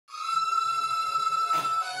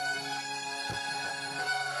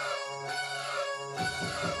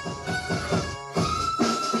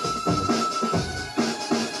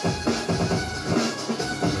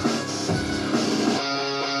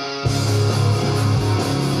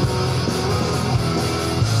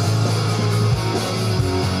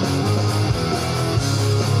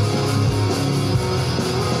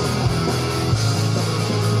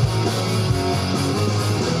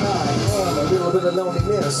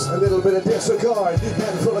yes, a little bit of disregard,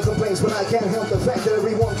 handful of complaints, but I can't help the fact that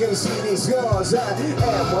everyone can see these scars. I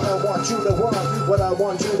am what I want you to want, what I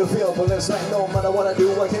want you to feel, but it's like no matter what I do,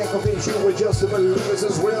 I can't convince you with just to believe this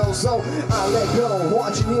is real. So I let go,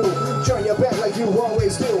 watching you turn your back like you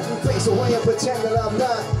always do, face away and pretend that I'm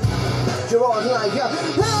not. You're on like I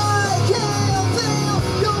can't feel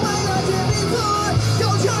the way I did before.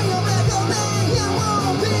 Don't turn your back on me, I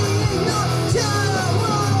won't be ignored. Time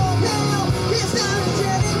won't heal, it's not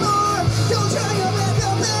anymore. Don't turn your back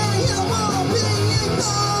on me, I won't be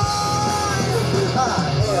ignored. I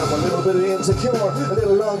am a little bit insecure, a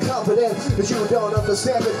little unconfident, but you don't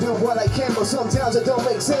understand to do what I can, but sometimes it don't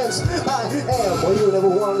make sense. I am what you never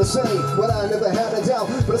wanted to say, what I never had a doubt,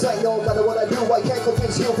 but it's like no matter what I do, I can't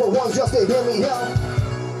convince you for once just to hear me out.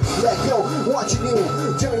 Let go, watching you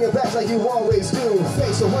turn your back like you always do,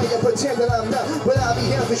 face away and pretend that I'm not, but I'll be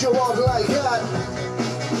here cause you're all like God.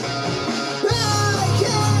 I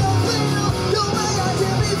can't feel the way I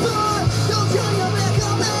did before. Don't turn your back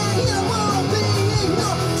on me, I won't be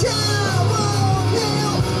ignored. Time won't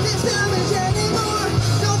heal this damage anymore.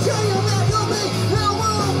 Don't turn your back on me, I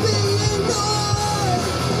won't be ignored.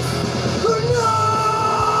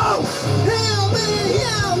 No! Hear me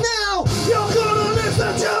out now! You're gonna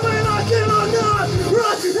listen to me like it or not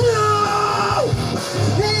right now!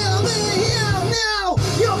 Hear me out now!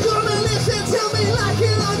 You're gonna listen to me like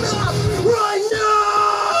it or not right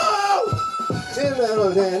now! It's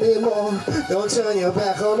not anymore. Don't turn your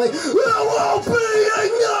back on me. I won't be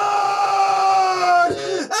ignored!